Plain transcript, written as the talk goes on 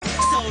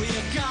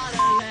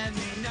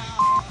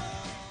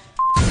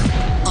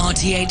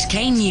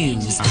RTHK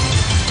News.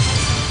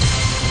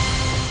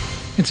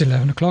 It's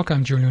 11 o'clock.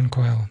 I'm Julian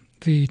Coyle.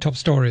 The top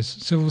stories.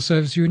 Civil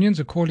service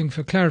unions are calling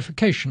for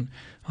clarification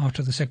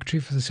after the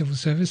Secretary for the Civil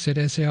Service said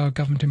SAR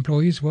government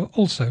employees were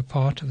also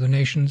part of the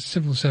nation's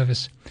civil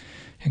service.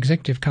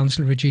 Executive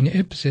Councillor Regina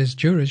Ip says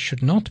jurors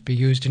should not be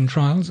used in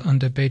trials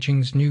under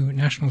Beijing's new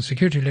national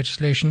security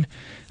legislation,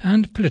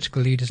 and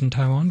political leaders in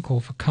Taiwan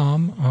call for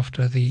calm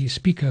after the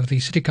Speaker of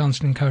the City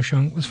Council in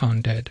Kaohsiung was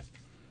found dead.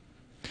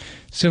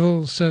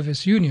 Civil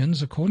service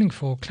unions are calling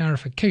for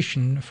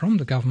clarification from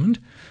the government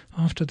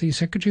after the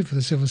Secretary for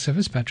the Civil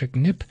Service, Patrick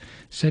Nip,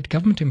 said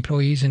government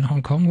employees in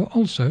Hong Kong were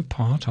also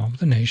part of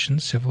the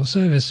nation's civil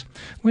service.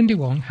 Wendy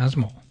Wong has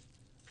more.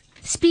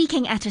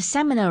 Speaking at a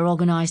seminar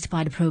organised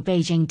by the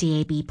pro-Beijing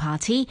DAB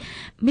party,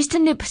 Mr.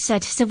 Nip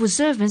said civil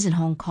servants in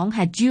Hong Kong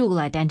had dual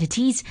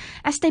identities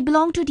as they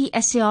belong to the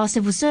SAR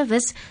civil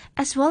service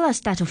as well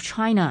as that of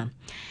China.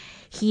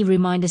 He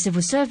reminded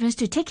civil servants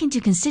to take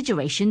into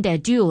consideration their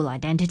dual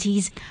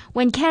identities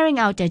when carrying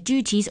out their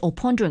duties or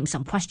pondering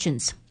some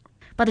questions.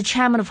 But the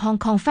chairman of Hong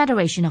Kong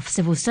Federation of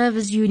Civil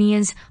Service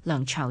Unions,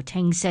 Leung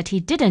Chau-ting, said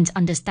he didn't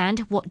understand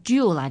what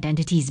dual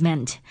identities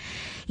meant.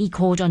 He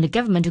called on the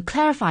government to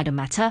clarify the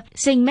matter,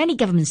 saying many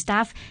government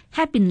staff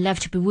had been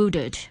left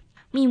bewildered.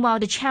 Meanwhile,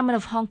 the chairman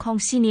of Hong Kong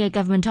Senior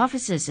Government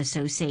Officers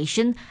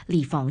Association,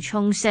 Li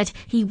Feng-chung, said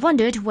he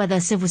wondered whether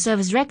civil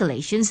service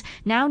regulations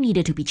now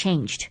needed to be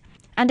changed.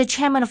 And the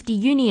chairman of the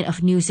Union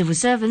of New Civil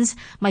Servants,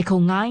 Michael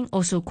Ngai,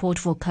 also called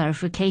for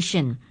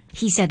clarification.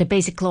 He said the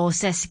basic law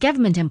says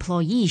government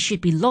employees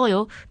should be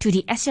loyal to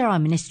the SAR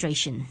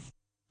administration.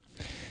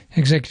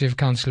 Executive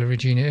Councillor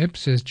Regina Ip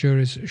says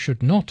jurors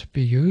should not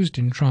be used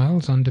in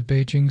trials under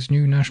Beijing's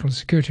new national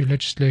security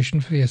legislation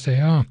for the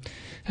SAR,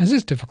 as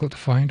it's difficult to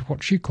find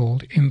what she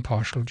called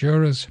impartial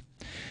jurors.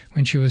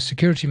 When she was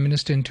Security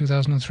Minister in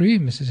 2003,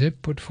 Mrs.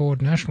 Ip put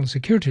forward national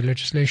security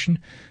legislation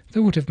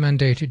that would have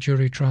mandated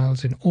jury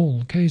trials in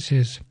all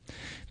cases.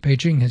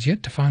 Beijing has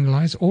yet to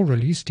finalise or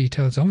release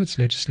details of its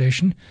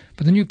legislation,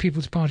 but the new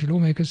People's Party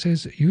lawmaker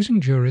says using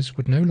jurors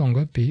would no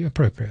longer be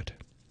appropriate.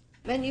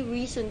 Many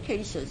recent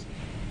cases,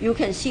 you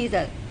can see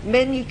that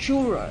many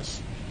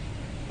jurors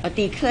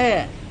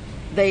declare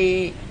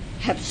they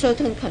have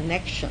certain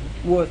connection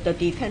with the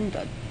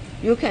defendant.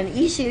 You can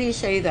easily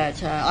say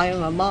that I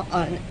am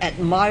an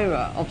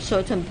admirer of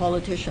certain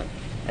politician,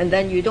 and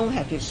then you don't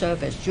have to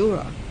serve as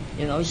juror.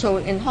 So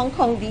in Hong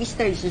Kong these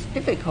days it's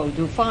difficult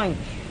to find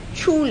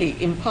truly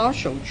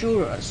impartial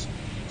jurors.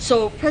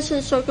 So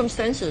present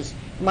circumstances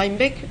might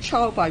make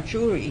trial by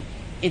jury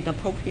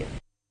inappropriate.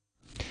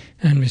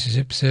 And Mrs.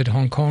 Ip said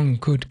Hong Kong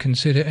could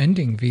consider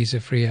ending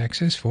visa-free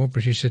access for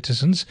British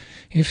citizens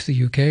if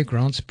the UK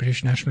grants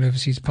British national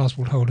overseas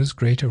passport holders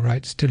greater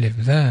rights to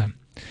live there.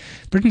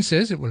 Britain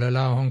says it will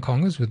allow Hong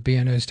Kongers with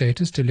BNO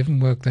status to live and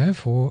work there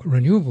for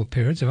renewable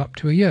periods of up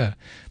to a year,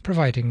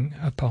 providing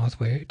a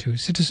pathway to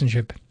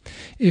citizenship,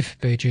 if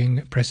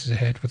Beijing presses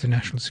ahead with the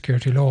national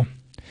security law.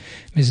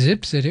 Mrs.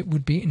 Ip said it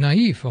would be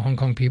naive for Hong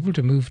Kong people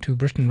to move to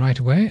Britain right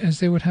away, as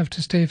they would have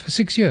to stay for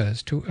 6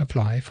 years to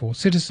apply for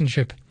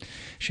citizenship.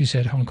 She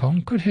said Hong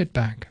Kong could hit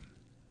back.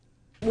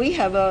 We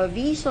have a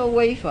visa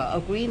waiver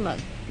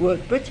agreement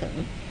with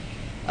Britain.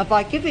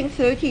 By giving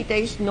 30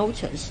 days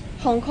notice,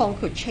 Hong Kong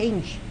could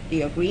change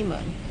the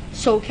agreement.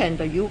 So can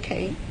the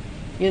UK.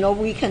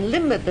 We can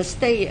limit the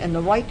stay and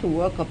the right to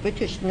work of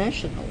British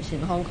nationals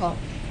in Hong Kong.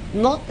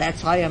 Not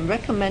that I am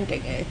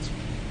recommending it,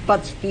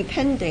 but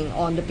depending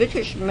on the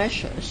British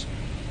measures,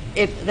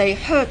 if they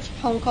hurt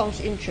Hong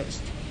Kong's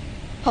interest,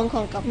 Hong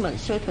Kong government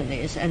certainly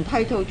is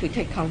entitled to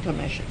take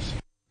countermeasures.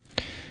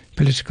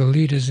 Political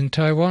leaders in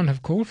Taiwan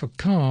have called for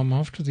calm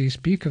after the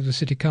Speaker of the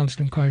City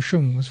Council in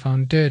Kaohsiung was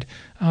found dead,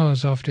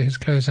 hours after his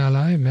close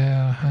ally,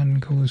 Mayor Han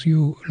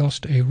Kuo-yu,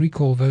 lost a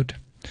recall vote.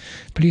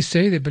 Police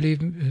say they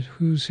believe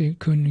Hu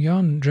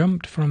Kun-yan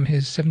jumped from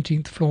his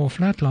 17th floor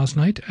flat last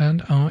night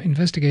and are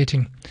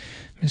investigating.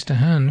 Mr.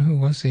 Han, who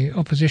was the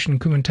opposition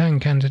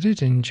Kuomintang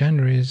candidate in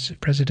January's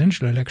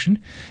presidential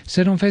election,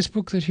 said on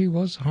Facebook that he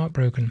was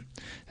heartbroken.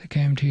 The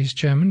KMT's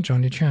chairman,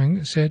 Johnny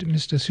Chiang, said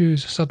Mr.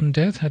 Su's sudden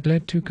death had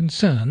led to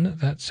concern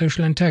that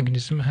social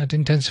antagonism had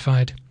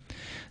intensified.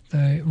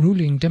 The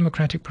ruling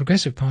Democratic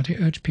Progressive Party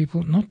urged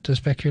people not to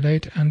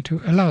speculate and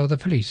to allow the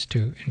police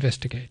to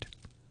investigate.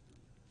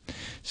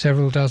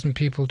 Several dozen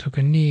people took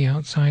a knee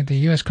outside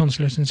the US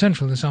consulate in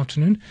Central this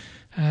afternoon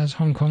as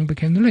Hong Kong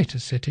became the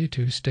latest city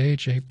to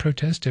stage a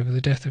protest over the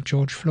death of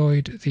George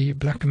Floyd, the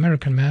black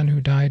American man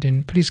who died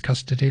in police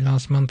custody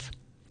last month.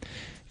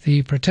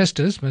 The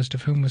protesters, most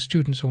of whom were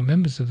students or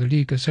members of the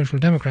League of Social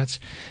Democrats,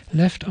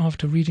 left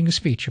after reading a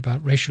speech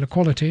about racial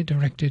equality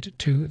directed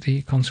to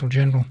the Consul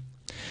General.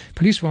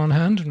 Police were on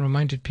hand and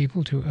reminded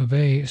people to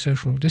obey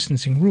social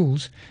distancing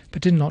rules,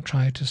 but did not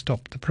try to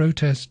stop the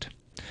protest.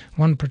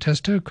 One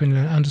protester,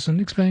 Quinlan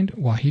Anderson, explained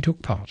why he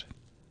took part.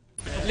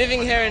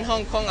 Living here in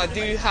Hong Kong, I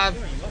do have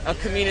a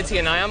community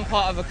and I am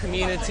part of a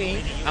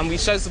community and we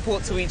show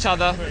support to each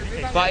other,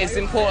 but it's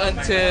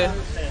important to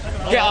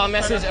get our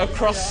message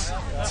across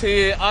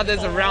to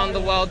others around the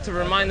world to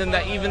remind them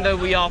that even though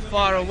we are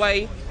far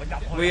away,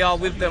 we are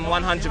with them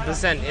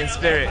 100% in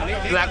spirit.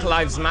 Black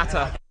Lives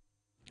Matter.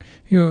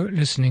 You're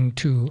listening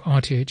to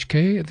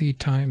RTHK. The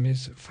time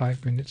is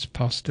 5 minutes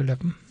past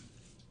 11.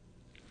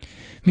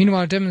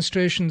 Meanwhile,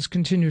 demonstrations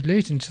continued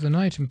late into the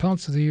night in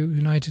parts of the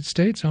United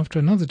States after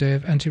another day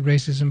of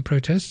anti-racism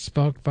protests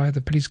sparked by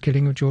the police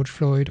killing of George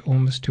Floyd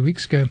almost 2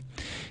 weeks ago.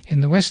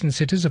 In the western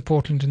cities of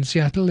Portland and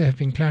Seattle, there have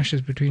been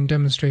clashes between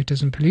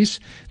demonstrators and police.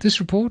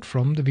 This report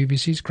from the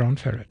BBC's Grant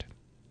Ferret.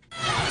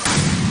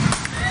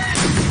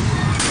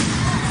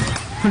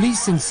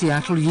 Police in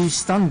Seattle used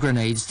stun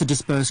grenades to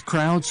disperse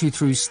crowds who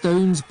threw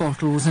stones,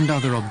 bottles and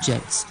other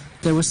objects.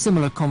 There were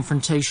similar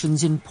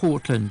confrontations in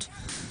Portland.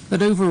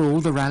 But overall,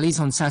 the rallies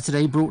on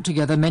Saturday brought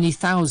together many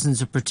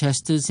thousands of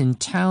protesters in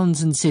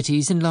towns and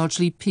cities in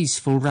largely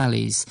peaceful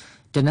rallies,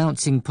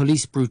 denouncing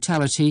police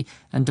brutality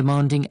and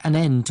demanding an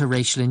end to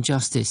racial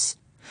injustice.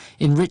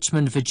 In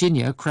Richmond,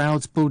 Virginia,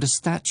 crowds pulled a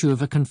statue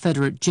of a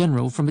Confederate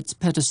general from its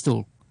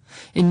pedestal.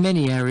 In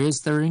many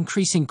areas, there are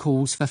increasing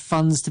calls for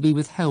funds to be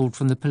withheld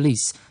from the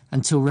police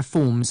until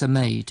reforms are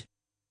made.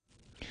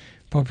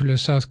 Popular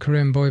South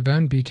Korean boy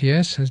band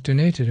BTS has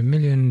donated $1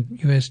 million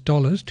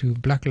to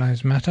Black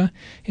Lives Matter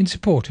in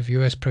support of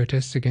US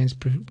protests against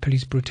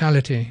police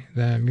brutality,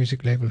 their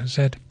music label has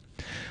said.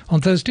 On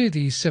Thursday,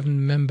 the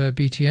 7-member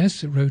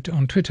BTS wrote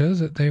on Twitter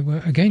that they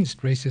were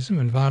against racism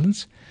and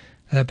violence.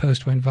 Their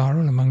post went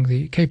viral among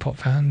the K-pop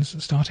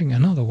fans, starting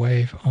another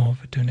wave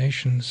of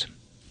donations.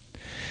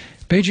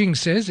 Beijing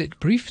says it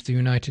briefed the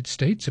United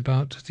States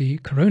about the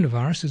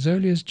coronavirus as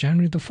early as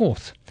January the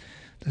 4th.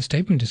 The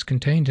statement is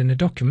contained in a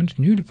document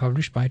newly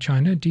published by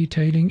China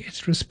detailing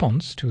its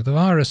response to the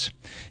virus.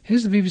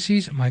 Here's the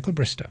BBC's Michael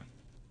Bristow.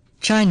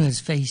 China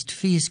has faced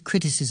fierce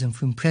criticism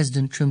from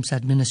President Trump's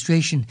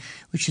administration,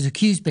 which has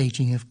accused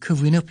Beijing of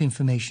covering up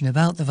information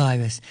about the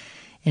virus.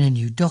 In a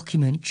new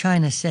document,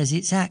 China says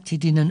it's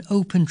acted in an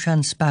open,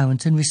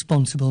 transparent and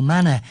responsible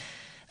manner.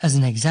 As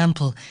an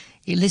example,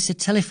 it lists a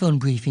telephone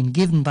briefing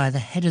given by the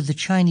head of the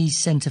Chinese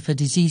Center for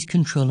Disease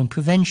Control and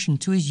Prevention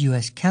to his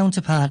US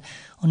counterpart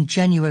on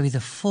January the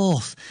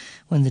 4th,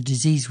 when the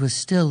disease was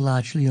still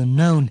largely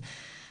unknown.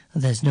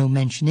 There's no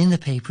mention in the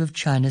paper of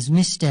China's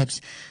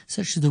missteps,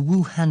 such as the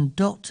Wuhan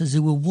doctors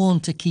who were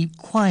warned to keep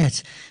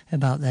quiet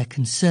about their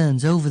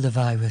concerns over the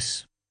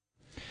virus.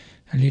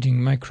 A leading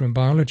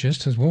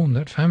microbiologist has warned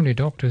that family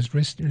doctors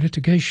risk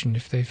litigation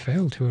if they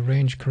fail to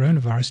arrange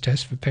coronavirus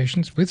tests for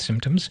patients with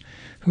symptoms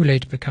who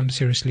later become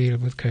seriously ill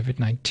with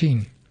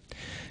COVID-19.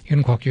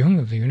 Yun Kwok-yung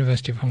of the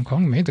University of Hong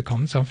Kong made the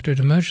comments after it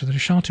emerged that a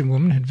Sha Tin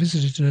woman had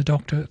visited a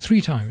doctor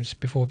 3 times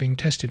before being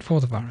tested for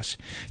the virus.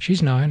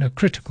 She's now in a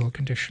critical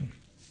condition.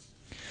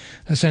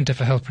 The Centre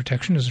for Health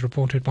Protection has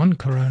reported 1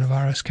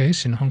 coronavirus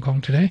case in Hong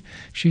Kong today.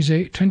 She's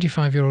a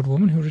 25-year-old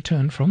woman who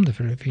returned from the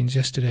Philippines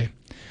yesterday.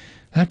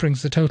 That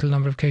brings the total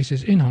number of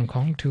cases in Hong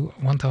Kong to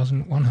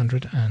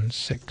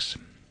 1,106.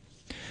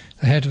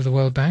 The head of the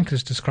World Bank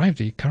has described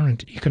the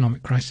current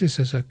economic crisis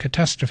as a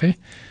catastrophe,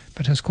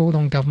 but has called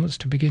on governments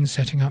to begin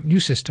setting up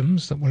new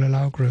systems that will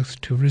allow growth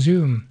to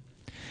resume.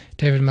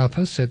 David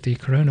Malpass said the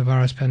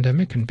coronavirus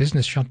pandemic and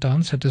business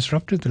shutdowns had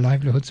disrupted the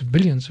livelihoods of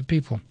billions of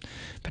people,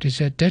 but he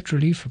said debt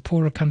relief for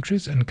poorer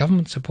countries and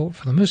government support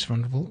for the most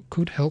vulnerable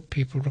could help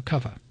people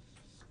recover.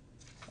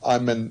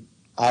 I'm an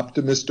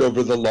optimist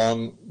over the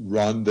long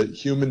run that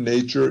human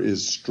nature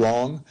is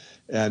strong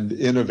and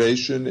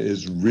innovation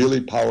is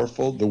really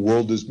powerful. The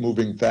world is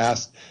moving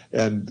fast,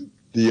 and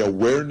the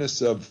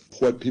awareness of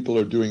what people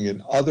are doing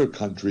in other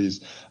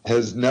countries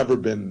has never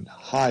been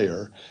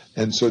higher,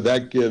 and so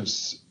that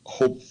gives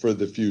hope for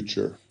the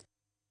future.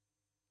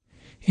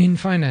 In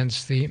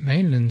finance, the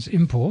mainland's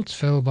imports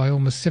fell by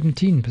almost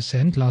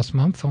 17% last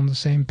month on the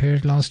same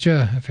period last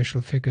year,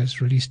 official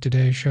figures released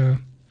today show.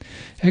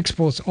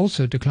 Exports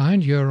also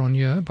declined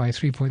year-on-year by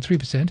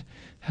 3.3%,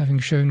 having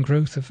shown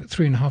growth of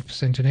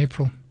 3.5% in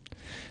April.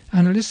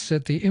 Analysts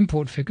said the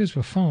import figures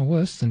were far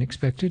worse than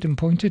expected and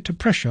pointed to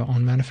pressure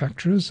on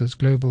manufacturers as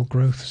global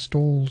growth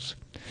stalls.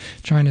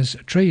 China's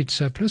trade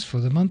surplus for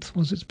the month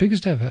was its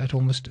biggest ever at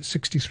almost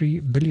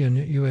 $63 billion.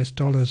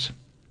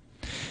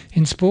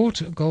 In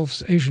sport,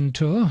 golf's Asian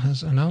Tour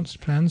has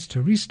announced plans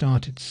to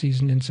restart its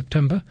season in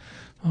September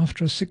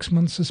after a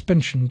 6-month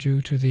suspension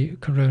due to the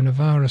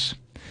coronavirus.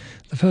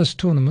 The first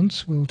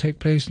tournaments will take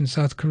place in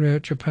South Korea,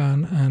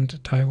 Japan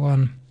and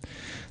Taiwan.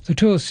 The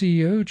tour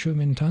CEO, Chu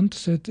Min-tant,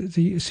 said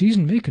the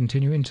season may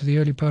continue into the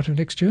early part of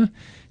next year.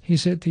 He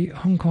said the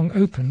Hong Kong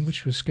Open,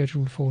 which was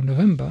scheduled for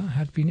November,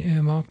 had been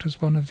earmarked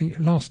as one of the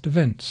last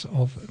events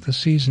of the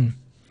season.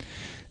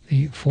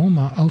 The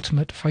former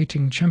Ultimate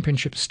Fighting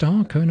Championship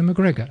star, Conor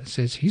McGregor,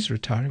 says he's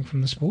retiring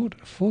from the sport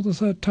for the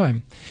 3rd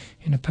time.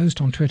 In a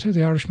post on Twitter,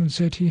 the Irishman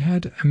said he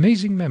had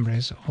amazing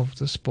memories of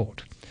the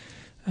sport.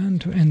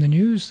 And to end the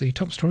news, the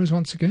top stories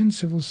once again,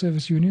 civil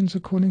service unions are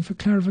calling for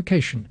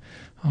clarification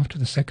after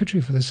the Secretary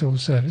for the Civil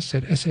Service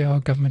said SAR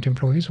government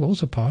employees were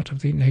also part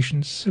of the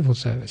nation's civil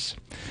service.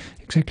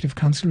 Executive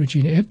Counsel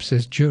Regina Ip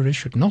says juries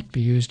should not be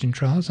used in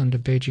trials under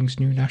Beijing's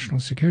new national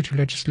security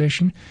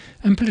legislation,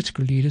 and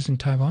political leaders in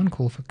Taiwan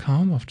call for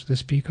calm after the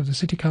Speaker of the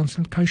City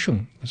Council,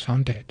 Kaishun, was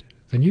found dead.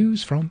 the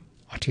news from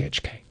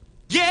RTHK.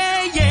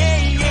 Yeah,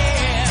 yeah,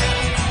 yeah.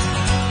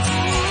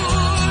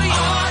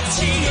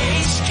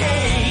 RTHK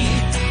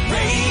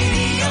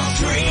Radio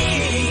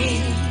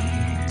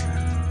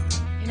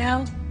 3. You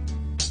know,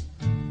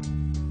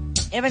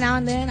 every now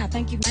and then I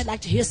think you might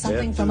like to hear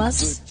something from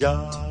us.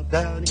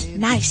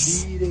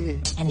 Nice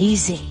and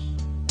easy.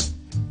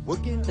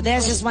 But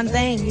there's just one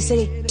thing, you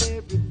see,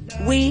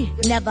 we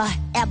never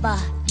ever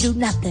do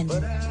nothing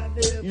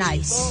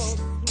nice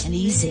and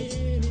easy.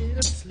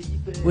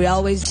 We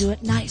always do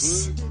it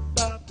nice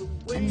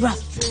and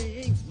rough.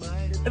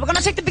 But we're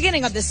gonna take the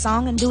beginning of this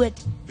song and do it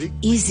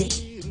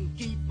easy.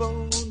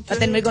 But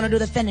then we're gonna do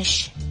the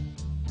finish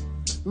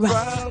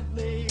rough.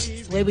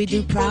 It's the way we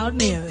do Proud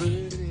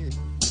Mary.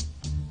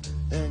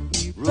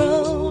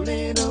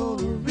 Rolling on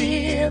the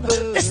river.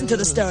 Listen to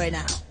the story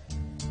now.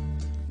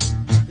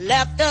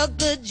 Left a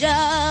good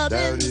job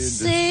in the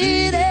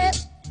city,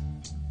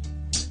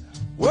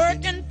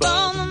 working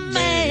for the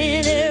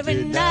man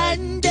every night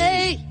and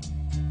day.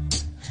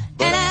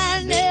 And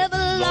I never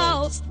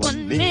lost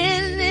 1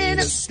 minute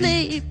of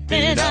sleep.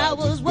 And I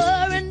was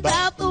worried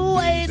about the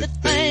way that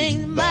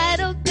things might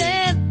have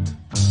been.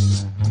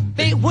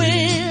 Big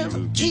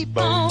wheel keep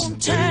on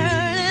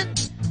turning.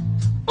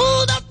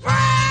 Ooh, the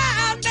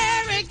Proud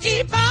Mary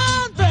keep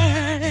on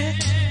burning.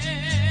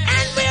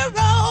 And we're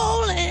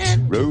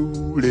rolling,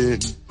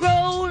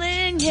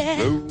 rolling,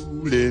 yeah,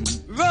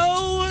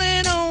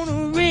 rolling on the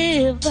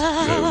river.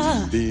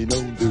 Rolling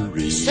on the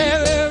river. Say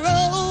we're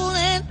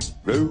rolling,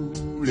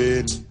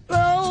 rolling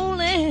on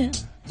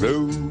the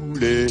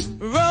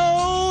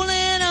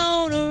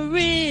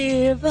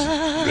river.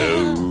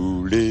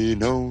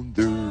 Rolling on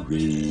the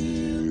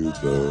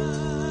river.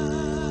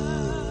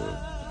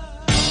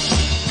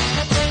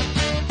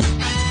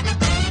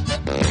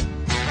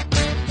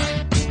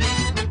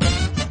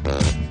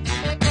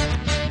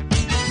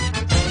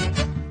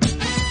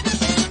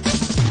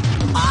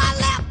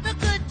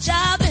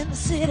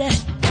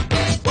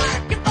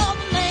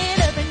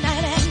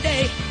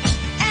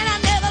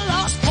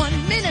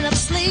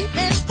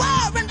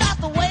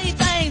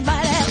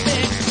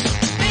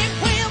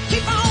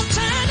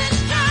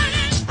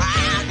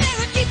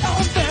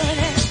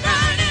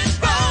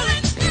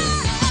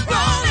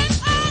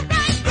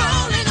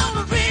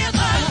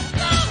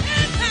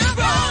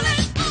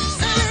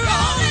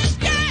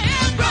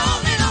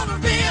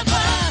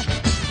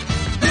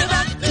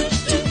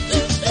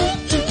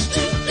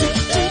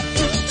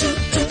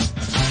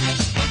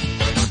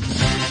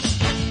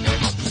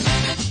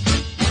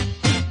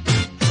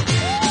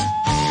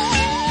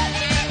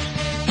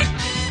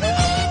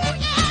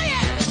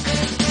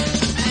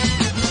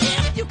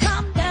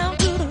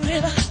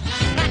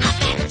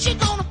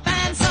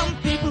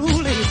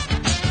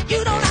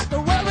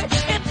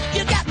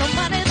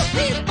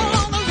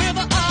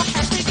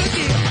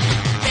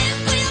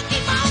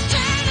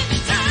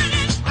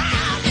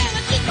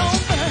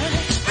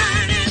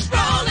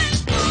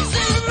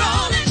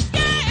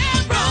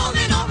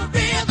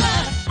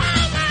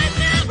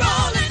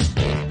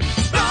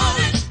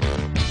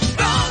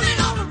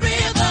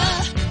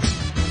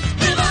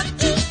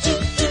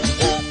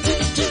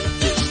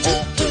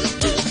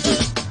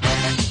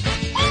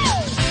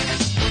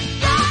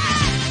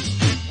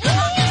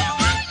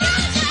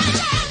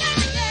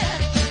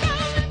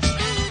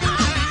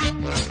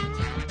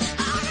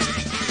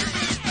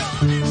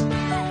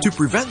 To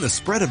prevent the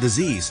spread of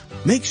disease,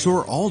 make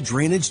sure all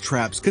drainage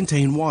traps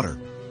contain water.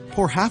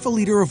 Pour half a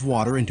liter of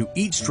water into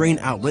each drain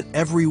outlet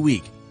every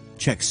week.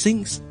 Check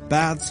sinks,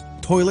 baths,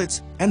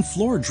 toilets, and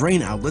floor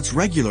drain outlets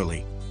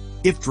regularly.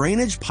 If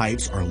drainage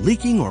pipes are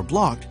leaking or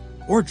blocked,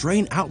 or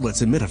drain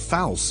outlets emit a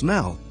foul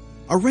smell,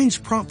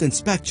 arrange prompt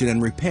inspection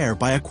and repair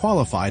by a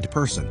qualified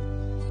person.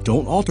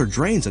 Don't alter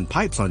drains and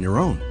pipes on your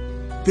own.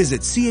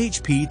 Visit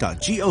chp.gov.hk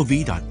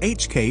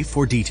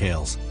for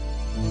details.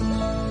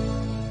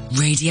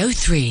 Radio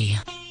 3.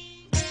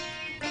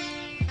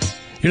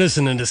 You're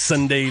listening to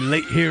Sunday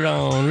Late here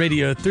on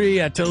Radio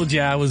 3. I told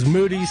you I was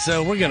moody,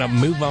 so we're going to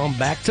move on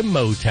back to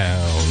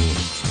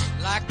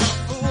Motown. Like a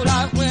fool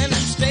I went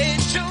and